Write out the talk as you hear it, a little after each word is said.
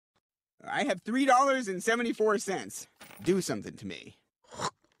I have $3.74. Do something to me.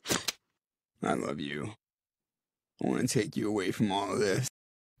 I love you. I want to take you away from all of this.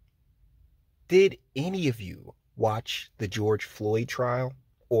 Did any of you watch the George Floyd trial?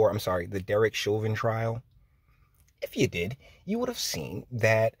 Or, I'm sorry, the Derek Chauvin trial? If you did, you would have seen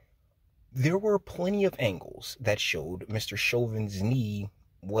that there were plenty of angles that showed Mr. Chauvin's knee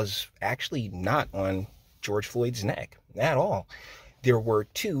was actually not on George Floyd's neck at all. There were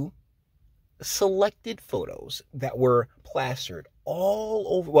two selected photos that were plastered all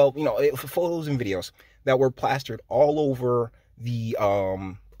over, well, photos and videos that were plastered all over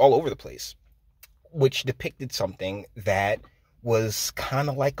the place, which depicted something that was kind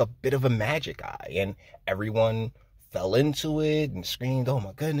of like a bit of a magic eye, and everyone fell into it and screamed, "Oh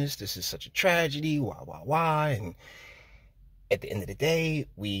my goodness, this is such a tragedy, why?" And at the end of the day,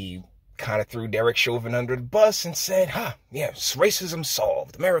 we kind of threw Derek Chauvin under the bus and said, yes, racism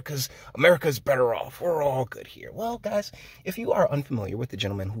solved. America's better off. We're all good here. Well, guys, if you are unfamiliar with the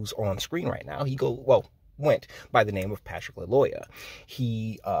gentleman who's on screen right now, went by the name of Patrick LaLoya.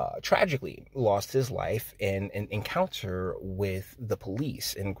 He tragically lost his life in an encounter with the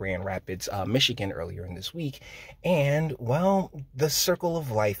police in Grand Rapids, Michigan earlier in this week. And, well, the circle of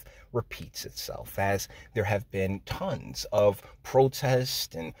life repeats itself as there have been tons of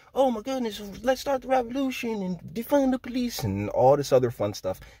protests and, oh my goodness, let's start the revolution and defund the police and all this other fun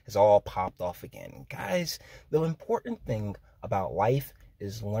stuff has all popped off again. Guys, the important thing about life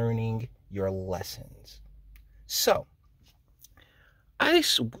is learning your lessons. So, I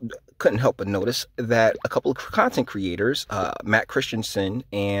couldn't help but notice that a couple of content creators, Matt Christensen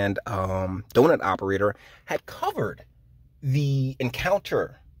and Donut Operator, had covered the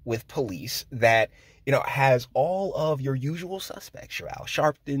encounter with police that, has all of your usual suspects, your Al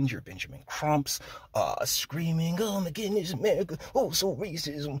Sharptons, your Benjamin Crumps, screaming, "Oh my goodness, America, oh, so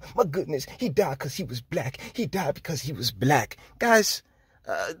racism, my goodness, he died because he was black, he died because he was black." Guys,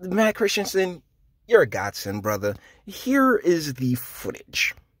 Matt Christensen, you're a godsend, brother. Here is the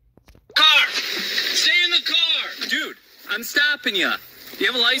footage. Car! Stay in the car! Dude, I'm stopping you. Do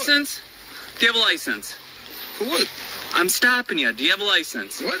you have a license? Do you have a license? For what? I'm stopping you. Do you have a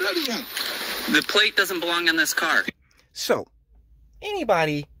license? What do you want? The plate doesn't belong on this car. So,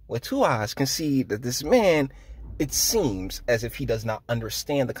 anybody with two eyes can see that this man, it seems as if he does not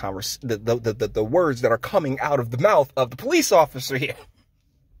understand the words that are coming out of the mouth of the police officer here.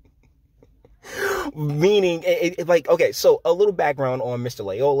 Meaning, okay, so a little background on Mr.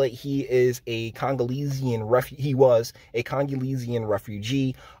 Loyola. He is a Congolesian refugee,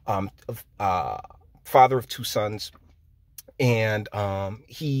 father of two sons. And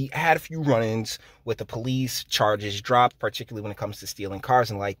he had a few run-ins with the police, charges dropped, particularly when it comes to stealing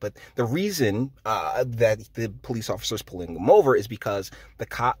cars and but the reason that the police officers pulling him over is because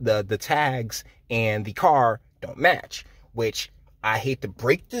the tags and the car don't match, which I hate to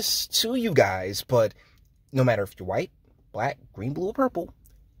break this to you guys, but no matter if you're white, black, green, blue, or purple,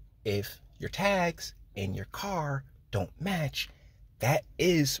 if your tags and your car don't match, that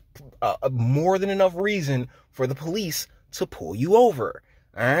is more than enough reason for the police to pull you over.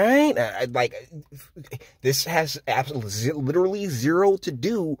 All right? This has absolutely, literally zero to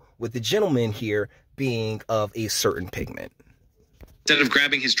do with the gentleman here being of a certain pigment. Instead of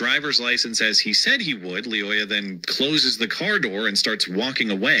grabbing his driver's license as he said he would, Loyola then closes the car door and starts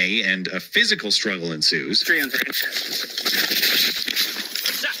walking away, and a physical struggle ensues.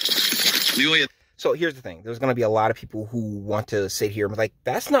 Loyola. So here's the thing. There's going to be a lot of people who want to sit here and be like,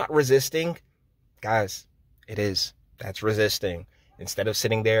 that's not resisting. Guys, it is. That's resisting. Instead of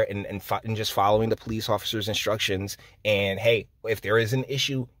sitting there and just following the police officer's instructions, and hey, if there is an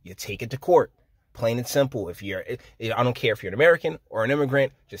issue, you take it to court. Plain and simple. I don't care if you're an American or an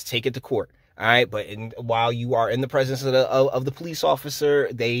immigrant, just take it to court. All right. But while you are in the presence of the police officer,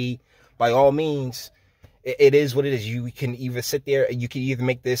 they, by all means, it is what it is. You can either sit there, you can either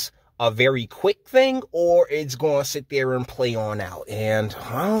make this a very quick thing, or it's going to sit there and play on out. And,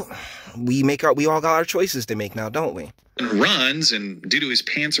 well, we all got our choices to make now, don't we? Runs, and due to his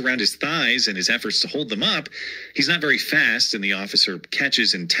pants around his thighs and his efforts to hold them up, he's not very fast, and the officer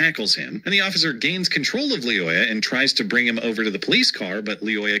catches and tackles him. And the officer gains control of Loyola and tries to bring him over to the police car, but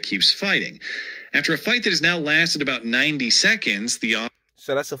Loyola keeps fighting. After a fight that has now lasted about 90 seconds,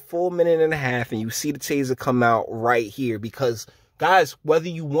 so that's a full minute and a half, and you see the taser come out right here because, guys, whether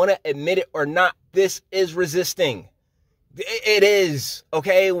you want to admit it or not, this is resisting. It is,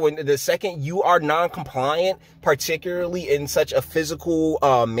 okay? When the second you are non-compliant, particularly in such a physical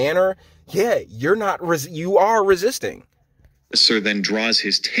manner, yeah, you are resisting. Officer then draws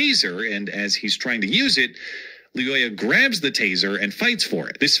his taser, and as he's trying to use it, Lyoya grabs the taser and fights for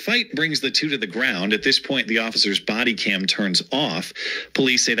it. This fight brings the two to the ground. At this point, the officer's body cam turns off.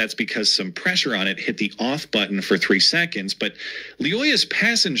 Police say that's because some pressure on it hit the off button for 3 seconds, but Lyoya's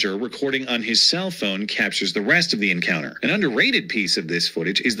passenger recording on his cell phone captures the rest of the encounter. An underrated piece of this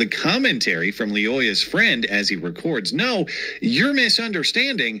footage is the commentary from Lyoya's friend as he records. No, you're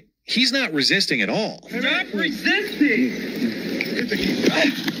misunderstanding. He's not resisting at all. I'm not resisting.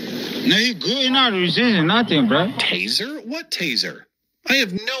 No, you good. You're not resisting nothing, bro. Taser? What taser? I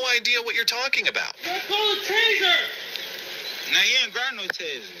have no idea what you're talking about. That's called a taser. No, he ain't got no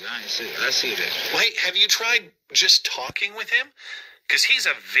taser. I see that. Wait, have you tried just talking with him? Because he's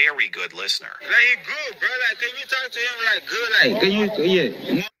a very good listener. Like, he good, bro. Like, can you talk to him like good? Like, can you,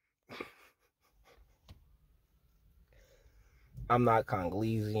 yeah. I'm not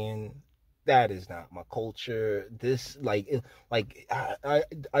Congolesian. That is not my culture. This, I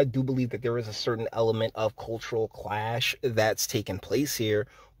do believe that there is a certain element of cultural clash that's taken place here,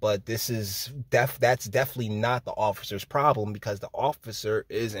 but this is that's definitely not the officer's problem, because the officer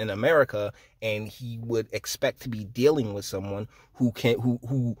is in America and he would expect to be dealing with someone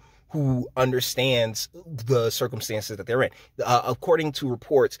who understands the circumstances that they're in. According to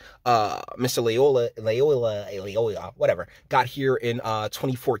reports, Mr. Leola, whatever, got here in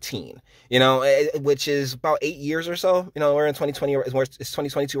 2014, which is about 8 years or so. We're in 2020, it's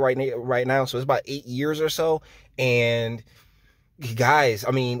 2022 right now, so it's about 8 years or so. And guys,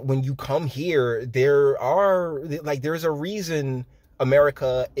 I mean, when you come here, there's a reason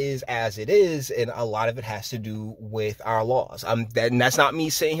America is as it is, and a lot of it has to do with our laws. And that's not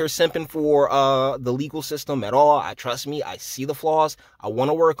me sitting here simping for the legal system at all. Trust me, I see the flaws. I want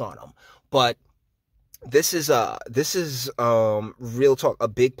to work on them. But this is real talk. A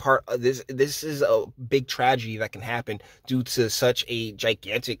big part of this is a big tragedy that can happen due to such a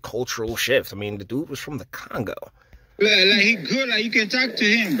gigantic cultural shift. I mean, the dude was from the Congo. Like, he good, like, you can talk to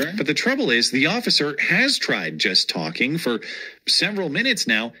him, bro. But the trouble is, the officer has tried just talking for several minutes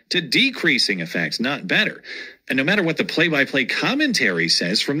now to decreasing effect, not better. And no matter what the play-by-play commentary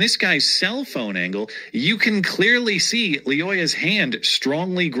says, from this guy's cell phone angle, you can clearly see Lyoya's hand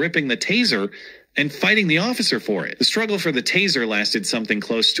strongly gripping the taser and fighting the officer for it. The struggle for the taser lasted something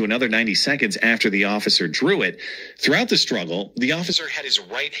close to another 90 seconds after the officer drew it. Throughout the struggle, the officer had his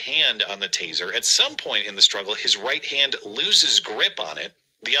right hand on the taser. At some point in the struggle, his right hand loses grip on it.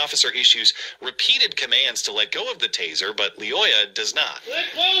 The officer issues repeated commands to let go of the taser, but Lyoya does not. Let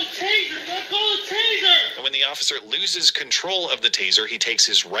go of the taser! Let go of the taser! And when the officer loses control of the taser, he takes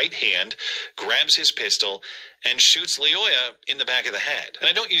his right hand, grabs his pistol, and shoots Lyoya in the back of the head. And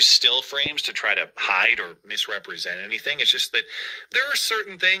I don't use still frames to try to hide or misrepresent anything. It's just that there are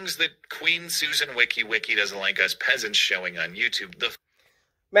certain things that Queen Susan Wiki doesn't like us peasants showing on YouTube.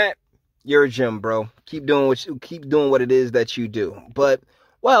 Matt, you're a gem, bro. Keep doing what it is that you do. But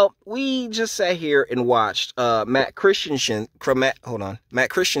well, we just sat here and watched Matt Christensen's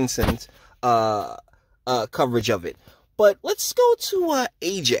coverage of it. But let's go to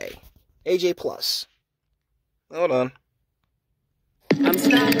AJ Plus. Hold on. I'm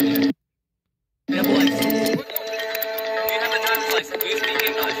stopping you. You have a license. You have a driver's license. Do you speak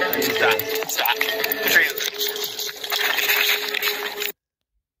English? Stop. Stop.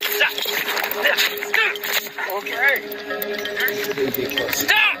 Okay. AJ Plus.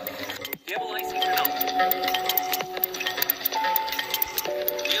 Stop! Do you have a license or no?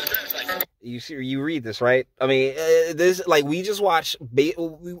 You read this, right? I mean, this, like, we just watched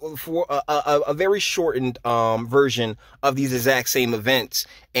for a very shortened version of these exact same events,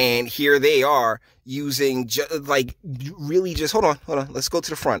 and here they are using really just hold on. Let's go to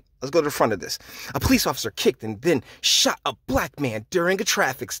the front. Let's go to the front of this. A police officer kicked and then shot a black man during a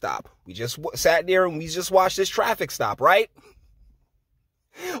traffic stop. We just sat there and we just watched this traffic stop, right?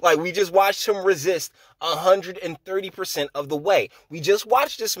 Like, we just watched him resist 130% of the way. We just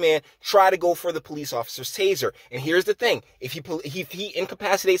watched this man try to go for the police officer's taser. And here's the thing. If he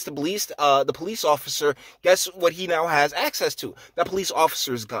incapacitates the police officer, guess what he now has access to? The police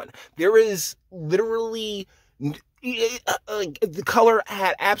officer's gun. There is literally... the color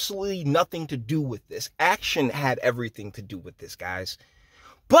had absolutely nothing to do with this. Action had everything to do with this, guys.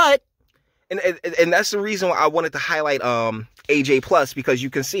 But... And that's the reason why I wanted to highlight AJ Plus, because you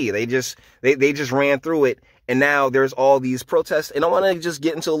can see they just ran through it, and now there's all these protests. And I want to just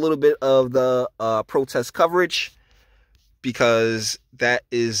get into a little bit of the protest coverage, because that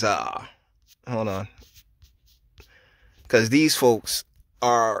is hold on, because these folks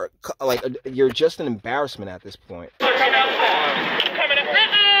are like, you're just an embarrassment at this point. Come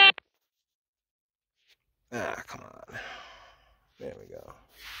Come on, there we go.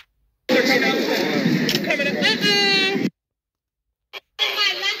 Coming up.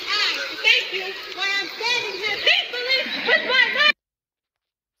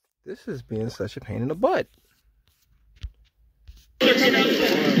 This is being such a pain in the butt. What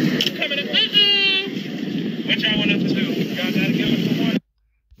y'all want us to do? Y'all gotta give us some water.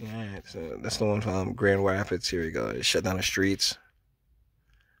 Alright, so that's the one from Grand Rapids. Here we go. Shut down the streets.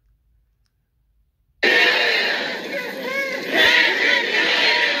 I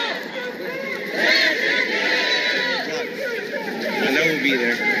know we'll be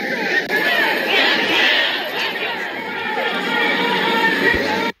there.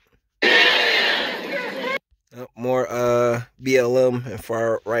 More BLM and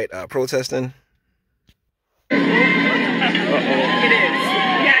far right protesting. It is.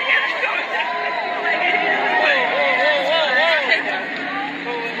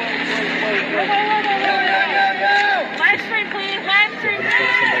 Live stream, please. Live stream,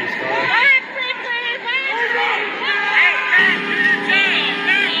 please. Live stream, please.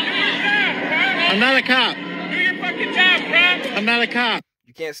 I'm not a cop. Do your fucking job, bro. I'm not a cop.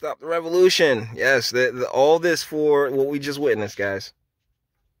 You can't stop the revolution. Yes, all this for what we just witnessed, guys.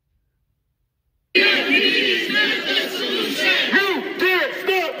 You can't stop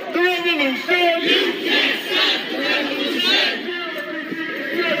the revolution. You can't stop the revolution.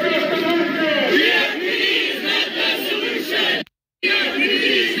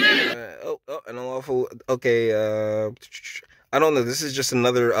 An unlawful. Okay, I don't know. This is just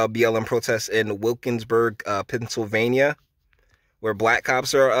another BLM protest in Wilkinsburg, Pennsylvania, where black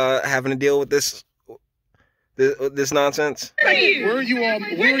cops are having to deal with this nonsense. Where are you all?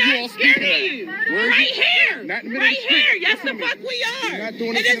 Where are you all speaking at? Right here. Not in the right here. Yes, the fuck we are.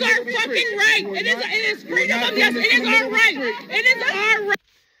 It is our fucking right. It is freedom of yes. It is our right. It is our right.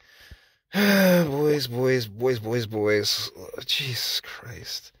 boys.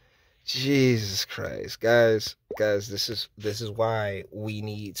 Jesus Christ. Guys, this is why we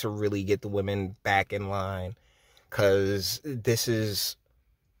need to really get the women back in line. Cause this is,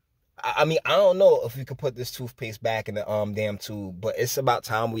 I mean, I don't know if we could put this toothpaste back in the damn tube, but it's about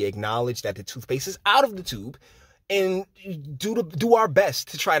time we acknowledge that the toothpaste is out of the tube and do our best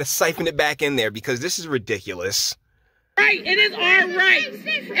to try to siphon it back in there, because this is ridiculous. Right, it is our right.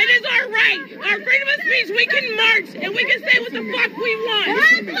 It is our right. Our freedom of speech. We can march and we can say what the fuck we want.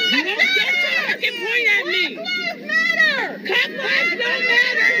 Don't fucking point at me. Cop lives matter. Cop lives don't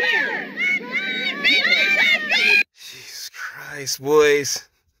matter here. Jesus Christ, boys.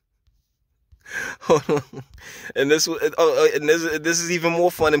 Hold on. And this is even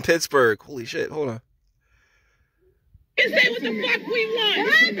more fun in Pittsburgh. Holy shit, hold on. We can say what the fuck we want.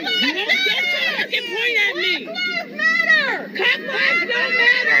 Don't fucking point at me. Cop lives don't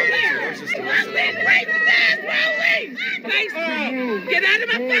matter here. Rolling, racist, rolling. Nice. Get out of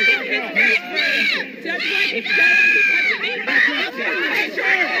my fucking face. Just like if you don't want to touch me,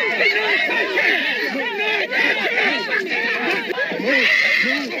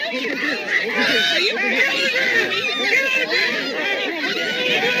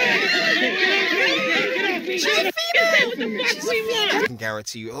 I can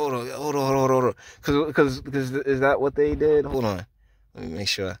guarantee you. Hold on. Because is that what they did? Hold on. Let me make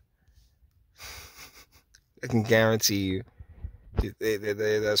sure. I can guarantee you.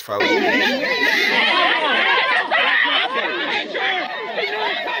 That's probably.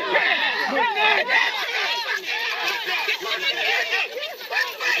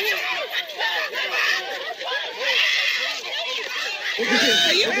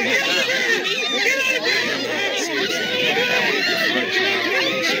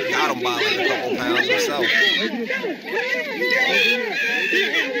 Got him by like a couple pounds himself.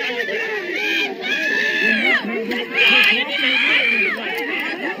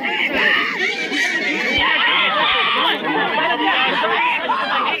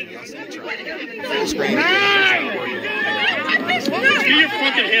 Full screen. Get your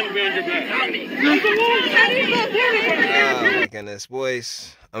fucking hand behind your back. Oh my goodness,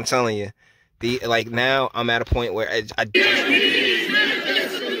 boys! I'm telling you, now I'm at a point where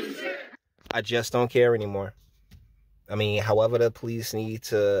I just don't care anymore. I mean, however the police need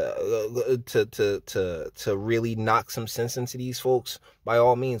to really knock some sense into these folks, by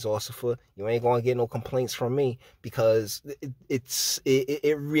all means, Ossifer, you ain't gonna get no complaints from me, because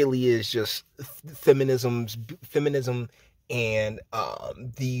it really is just feminism and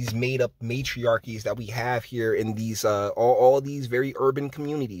these made up matriarchies that we have here in these all these very urban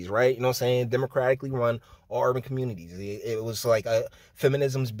communities, right? You know what I'm saying? Democratically run, all urban communities. It was like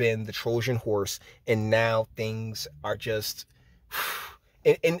feminism's been the Trojan horse, and now things are just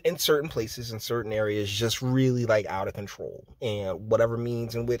in certain places, in certain areas, just really like out of control. And whatever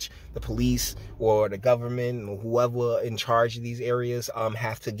means in which the police or the government or whoever in charge of these areas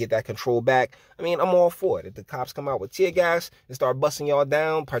have to get that control back, I mean, I'm all for it. If the cops come out with tear gas and start busting y'all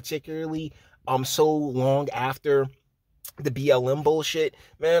down, particularly so long after the BLM bullshit,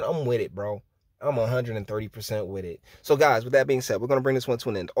 man, I'm with it, bro. I'm 130% with it. So guys, with that being said, we're going to bring this one to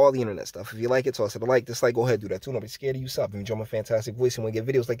an end. All the internet stuff. If you like it, toss it a like, dislike, go ahead, do that too. Don't be scared of yourself. If you enjoy my fantastic voice and want to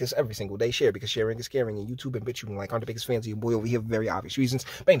get videos like this every single day, share, because sharing is caring. And YouTube and Bitchute and like aren't the biggest fans of your boy over here for very obvious reasons.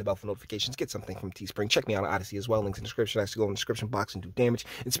 Bang the bell for notifications. Get something from Teespring. Check me out on Odyssey as well. Links in the description. Actually go in the description box and do damage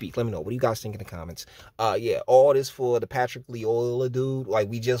and speak. Let me know. What do you guys think in the comments? Yeah, all this for the Patrick Leola dude. Like,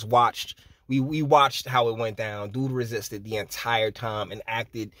 we just watched... We watched how it went down. Dude resisted the entire time and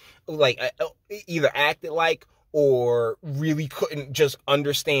acted like, either acted like or really couldn't just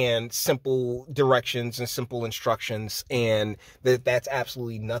understand simple directions and simple instructions. And that's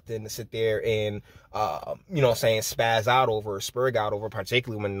absolutely nothing to sit there and, you know, saying spaz out over, spurg out over,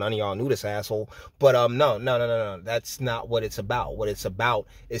 particularly when none of y'all knew this asshole. But no. That's not what it's about. What it's about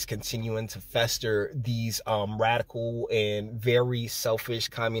is continuing to fester these radical and very selfish,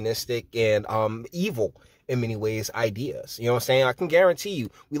 communistic, and evil in many ways ideas. You know what I'm saying? I can guarantee you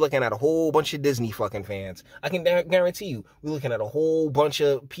we looking at a whole bunch of Disney fucking fans. I can guarantee you we looking at a whole bunch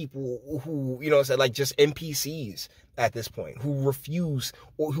of people who, you know what I'm saying, like just NPCs at this point, who refuse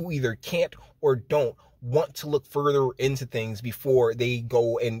or who either can't or don't want to look further into things before they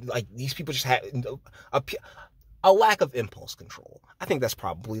go. And like, these people just have a lack of impulse control. I think that's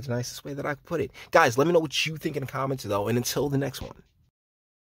probably the nicest way that I could put it. Guys, let me know what you think in the comments though, and until the next one.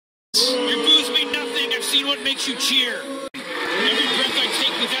 Your booze mean nothing. I've seen what makes you cheer. Every breath I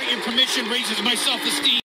take without your permission raises my self-esteem.